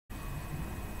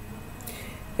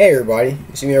Hey everybody,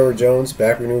 you see me over Jones,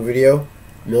 back with a new video,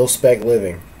 Mil-spec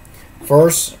Living.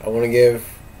 First, I want to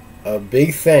give a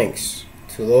big thanks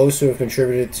to those who have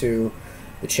contributed to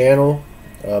the channel,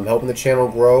 helping the channel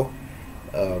grow.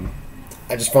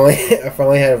 I finally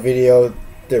had a video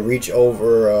that reached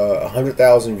over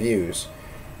 100,000 views,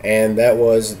 and that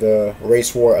was the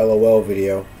Race War LOL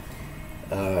video.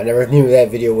 I never knew that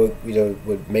video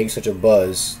would make such a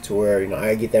buzz to where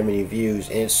I get that many views,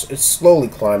 and it's slowly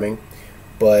climbing.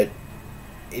 But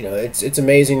it's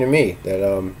amazing to me that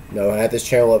I had this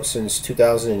channel up since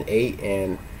 2008,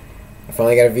 and I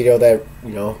finally got a video that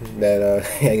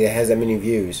has that many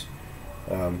views.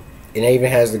 And it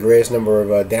even has the greatest number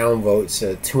of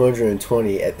downvotes,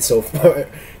 220 so far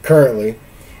currently.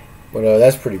 But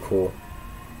that's pretty cool.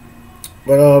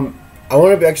 But I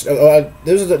want to actually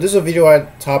this is a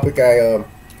video topic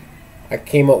I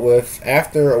came up with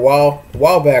after a while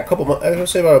back, I would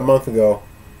say about a month ago.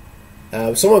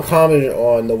 Someone commented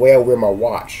on the way I wear my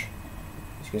watch.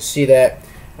 As you can see that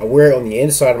I wear it on the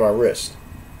inside of my wrist.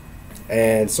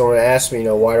 And someone asked me,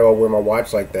 why do I wear my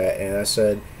watch like that? And I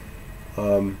said,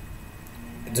 to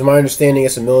my understanding,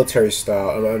 it's a military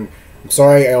style. I'm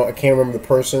sorry, I can't remember the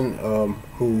person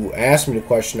who asked me the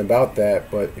question about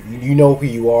that. But if you know who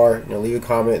you are, leave a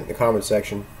comment in the comment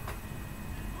section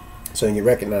so you can get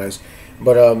recognized.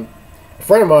 But a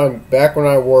friend of mine, back when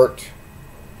I worked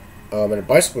at a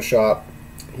bicycle shop,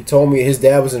 he told me his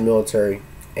dad was in the military,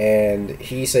 and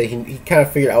he said he kind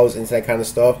of figured I was into that kind of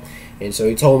stuff, and so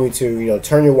he told me to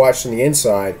turn your watch on the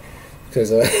inside, because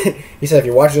he said if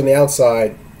your watch is on the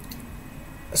outside,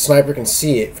 a sniper can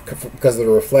see it because of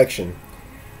the reflection.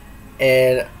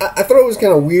 And I thought it was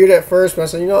kind of weird at first, but I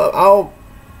said, I'll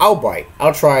bite.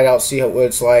 I'll try it out, see what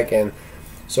it's like. And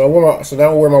so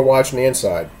now I wear my watch on the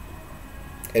inside,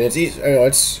 and it's easy.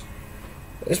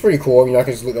 It's pretty cool. I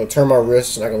can just turn my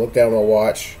wrist and I can look down at my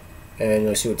watch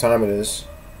and see what time it is.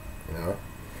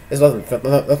 It's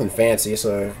nothing fancy. It's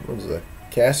what is it?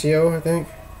 Casio, I think.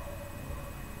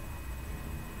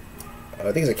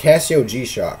 I think it's a Casio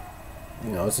G-Shock.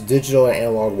 It's a digital and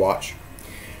analog watch.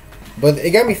 But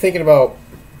it got me thinking about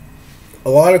a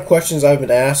lot of questions I've been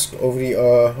asked over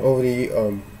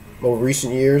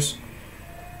recent years.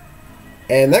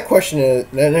 And that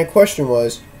question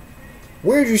was,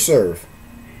 where did you serve?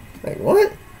 Like,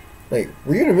 what? Like,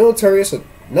 were you in the military? I said,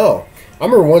 no. I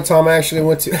remember one time I actually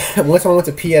went to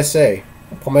PSA,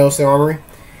 Palmetto State Armory,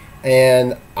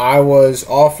 and I was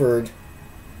offered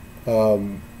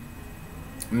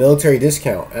military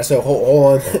discount. I said,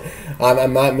 hold on,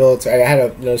 I'm not military. I had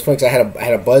it's funny because I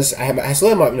had a buzz. I still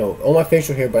had my all my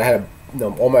facial hair, but I had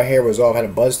all my hair was off. I had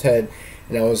a buzzed head,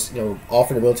 and I was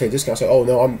offered a military discount. I said, oh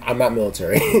no, I'm not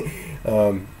military.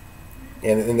 And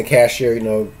then the cashier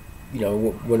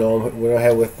went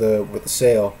ahead with the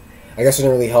sale. I guess it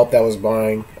didn't really help that I was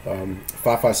buying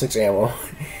 5.56 ammo,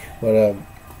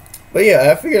 but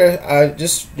yeah, I figured I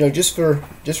just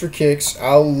for kicks,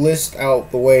 I'll list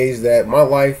out the ways that my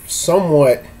life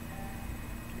somewhat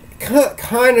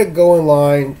kind of go in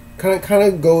line, kind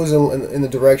of goes in the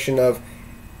direction of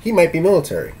he might be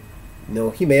military.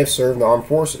 He may have served in the armed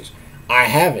forces. I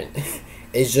haven't.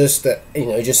 It's just that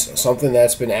just something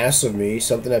that's been asked of me,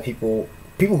 something that people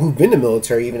who've been in the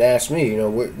military even ask me,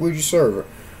 where'd you serve?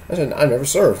 I said, I never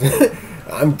served.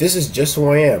 This is just who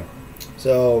I am.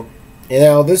 So, and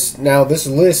now this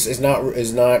list is not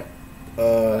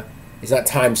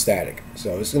time static.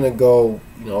 So it's gonna go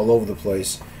all over the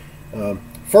place.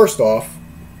 First off,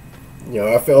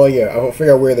 I figure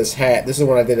I'll wear this hat. This is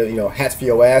when I did hats for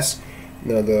your ass.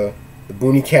 The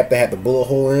boonie cap that had the bullet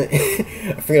hole in it.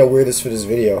 I figured I'll wear this for this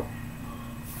video.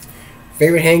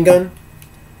 Favorite handgun?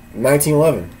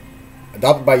 1911,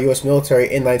 adopted by U.S. military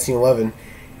in 1911,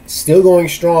 still going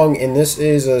strong, and this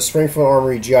is a Springfield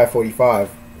Armory GI 45.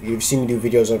 You've seen me do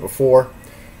videos on it before.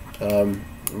 This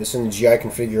is in the GI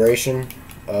configuration,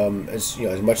 as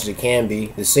much as it can be.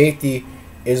 The safety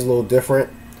is a little different,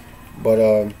 but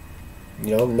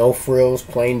no frills,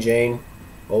 plain Jane,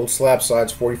 old slap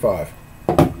sides 45.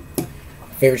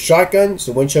 Favorite shotgun is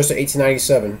the Winchester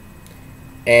 1897,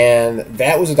 and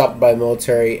that was adopted by the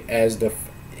military as the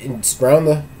around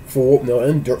the a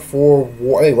little bit before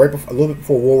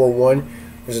World War I,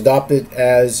 was adopted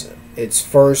as its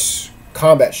first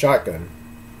combat shotgun.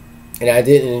 And I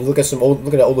did, and look at an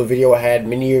older video I had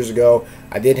many years ago.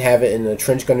 I did have it in the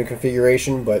trench gunner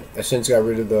configuration, but I since got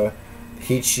rid of the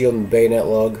heat shield and bayonet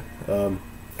lug.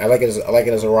 I like it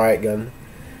as a riot gun.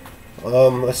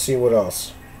 Let's see what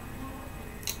else.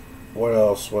 What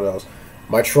else?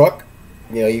 My truck.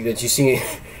 You see.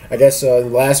 I guess in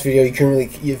the last video you couldn't really,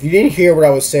 if you didn't hear what I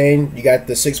was saying, you got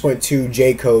the 6.2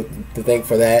 J code to thank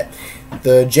for that.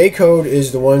 The J code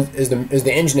is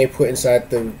the engine they put inside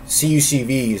the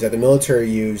CUCVs that the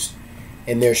military used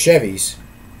in their Chevys,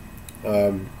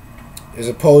 as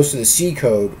opposed to the C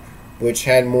code, which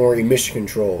had more emission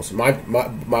controls. My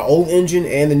old engine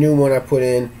and the new one I put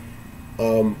in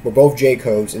were both J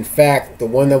codes. In fact, the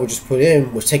one that we just put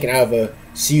in was taken out of a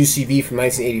CUCV from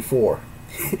 1984.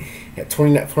 Had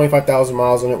 25,000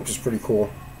 miles on it, which is pretty cool.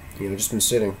 You know, just been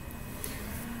sitting.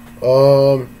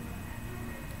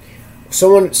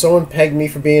 Someone pegged me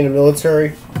for being in the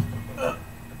military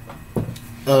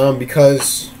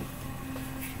because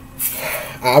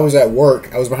I was at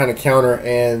work. I was behind a counter,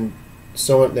 and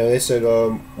they said,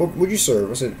 "What would you serve?"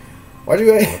 I said, "What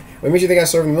made you think I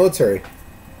served in the military?"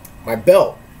 My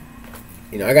belt.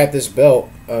 You know, I got this belt.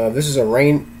 This is a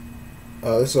Rain.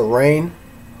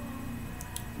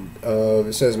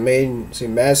 It says made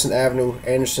in Madison Avenue,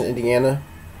 Anderson, Indiana,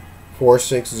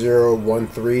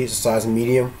 46013. It's a size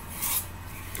medium.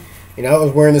 You know, I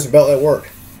was wearing this belt at work.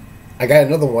 I got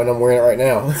another one. I'm wearing it right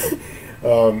now.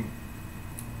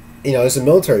 You know, it's a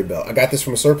military belt. I got this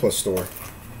from a surplus store.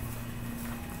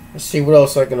 Let's see what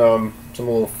else I can. Some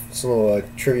little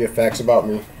trivia facts about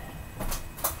me.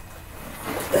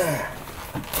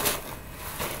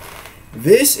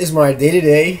 This is my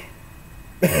day-to-day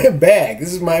bag.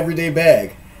 This is my everyday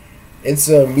bag. It's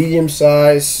a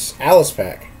medium-sized Alice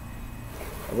pack,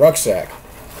 a rucksack.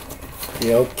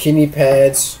 You know, kidney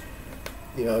pads.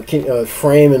 You know,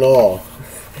 frame and all.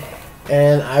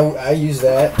 And I use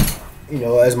that, you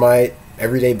know, as my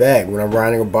everyday bag when I'm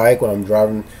riding a bike, when I'm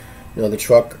driving, you know, the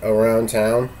truck around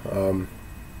town.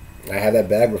 I have that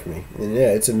bag with me, and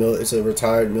yeah, it's a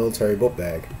retired military book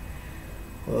bag.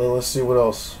 Let's see what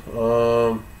else.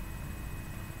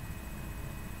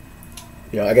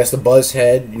 You know, I guess the buzz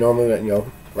head. Normally, you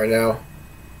know, right now,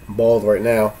 I'm bald right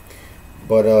now,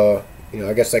 but you know,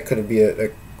 I guess that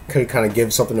could kind of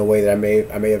give something away that I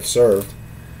may have served.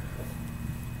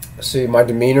 See my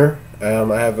demeanor. I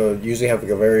usually have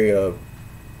like a very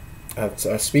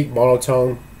I speak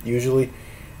monotone usually,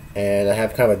 and I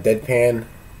have kind of a deadpan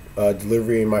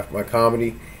delivery in my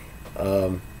comedy.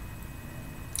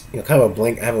 You know, kind of a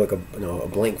blank. I have like a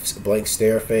blank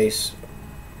stare face,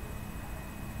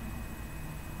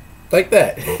 like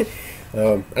that.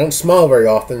 I don't smile very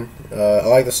often. I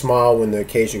like to smile when the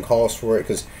occasion calls for it,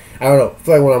 because I don't know. I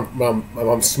feel like when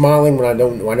I'm smiling when I know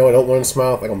I don't want to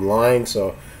smile, like I'm lying.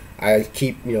 So I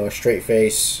keep, you know, a straight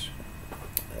face,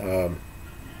 and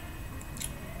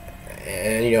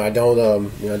you know, I don't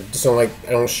you know, just don't like,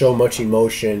 I don't show much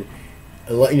emotion,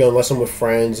 unless I'm with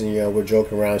friends and, you know, we're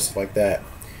joking around and stuff like that.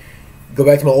 Go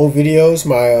back to my old videos.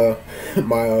 My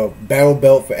battle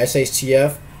belt for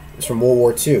SHTF is from World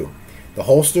War II. The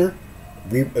holster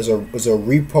was a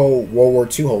Repo World War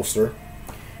II holster.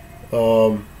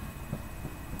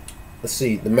 Let's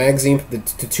see, the magazine, the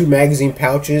two magazine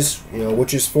pouches, you know,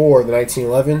 which is for the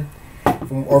 1911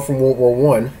 from World War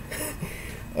One.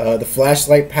 The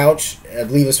flashlight pouch, I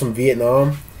believe, is from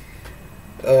Vietnam.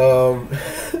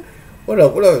 What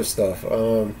other stuff?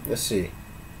 Let's see.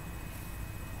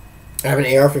 I have an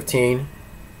AR-15,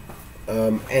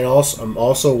 and also I'm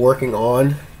also working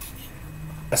on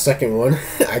a second one.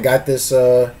 I got this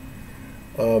earlier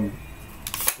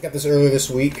this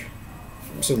week.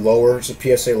 It's a lower. It's a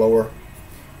PSA lower.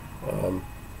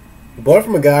 Bought it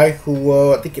from a guy who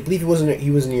I believe he was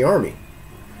in the Army.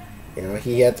 You know,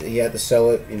 he had to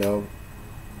sell it. You know,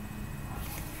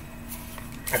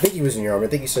 I think he was in the Army. I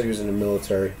think he said he was in the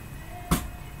military.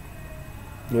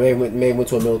 He may have went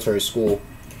to a military school.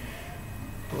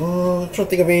 I'm trying to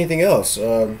think of anything else.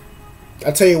 I'll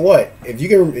tell you what. If you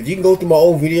can go through my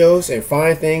old videos and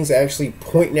find things that actually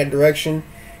point in that direction,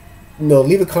 you know,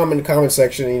 leave a comment in the comment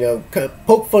section. You know, kind of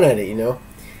poke fun at it. You know.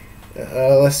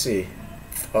 Let's see.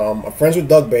 I'm friends with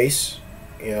Doug Bass,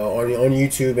 you know, on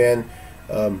YouTube, and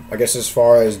I guess as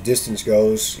far as distance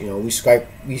goes, you know, we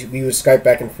would Skype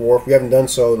back and forth. We haven't done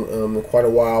so in quite a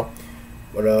while,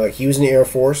 but he was in the Air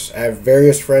Force. I have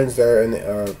various friends that are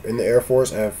in the Air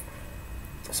Force. I have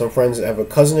some friends that have a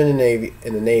cousin in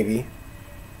the Navy.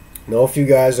 Know a few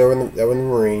guys that were in the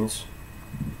Marines.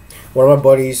 One of my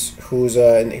buddies who is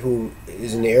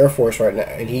in the Air Force right now,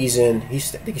 and I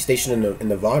think he's stationed in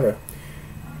Nevada,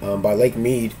 by Lake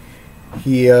Mead.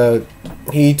 He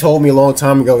told me a long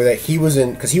time ago that he was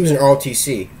in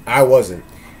ROTC. I wasn't,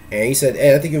 and he said,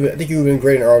 "Hey, I think you would have been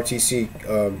great in ROTC."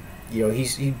 You know,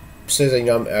 he says that, you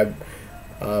know,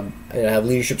 I have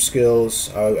leadership skills.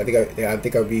 I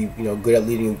think I'd be, you know, good at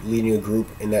leading a group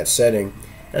in that setting.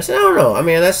 And I said, I don't know. I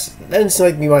mean, that didn't seem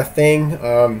like me my thing.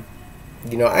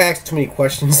 You know, I asked too many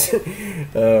questions.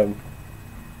 um,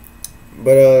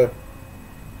 but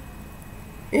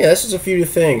yeah, this is a few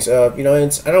things. You know,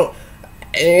 it's I don't,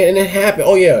 and it happened.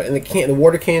 Oh yeah, and the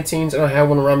water canteens. I don't have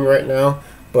one around me right now,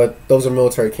 but those are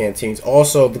military canteens.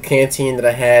 Also, the canteen that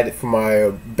I had for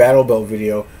my battle belt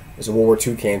video is a World War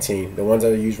II canteen. The ones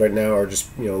that I use right now are just,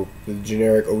 you know, the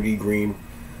generic OD green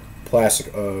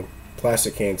plastic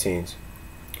plastic canteens.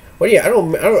 But yeah, I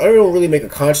don't really make a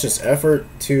conscious effort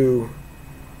to.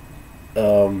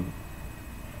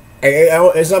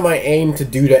 It's not my aim to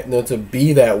do that. You know, to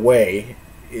be that way.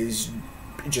 It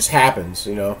just happens.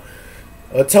 You know.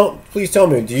 Please tell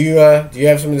me. Do you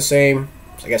have some of the same,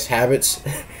 I guess, habits?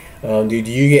 Do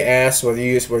you get asked whether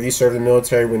you served in the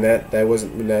military when that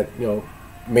you know,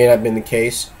 may not have been the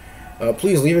case?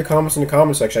 Please leave your comments in the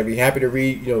comment section. I'd be happy to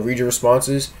read your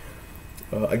responses.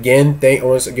 Again, I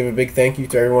want to give a big thank you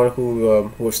to everyone who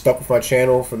has stuck with my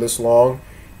channel for this long,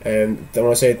 and I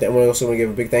want to also want to give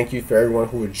a big thank you for everyone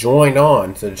who would join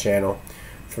on to the channel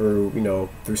through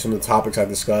some of the topics I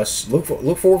discussed. Look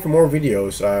forward for more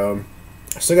videos.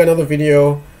 I still got another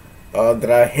video that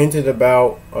I hinted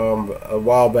about a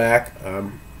while back.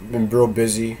 I've been real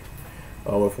busy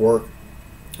with work,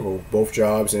 well, both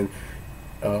jobs, and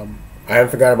I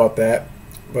haven't forgot about that.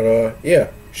 But yeah,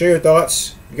 share your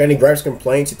thoughts. If you got any gripes,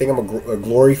 complaints, you think I'm a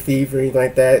glory thief or anything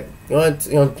like that, go ahead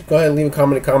and leave a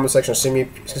comment in the comment section. Send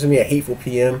me a hateful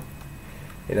PM.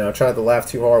 I'll try not to laugh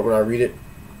too hard when I read it.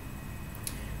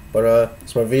 But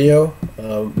it's my video,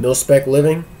 Mil-spec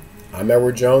Living. I'm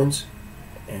Edward Jones,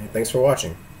 and thanks for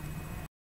watching.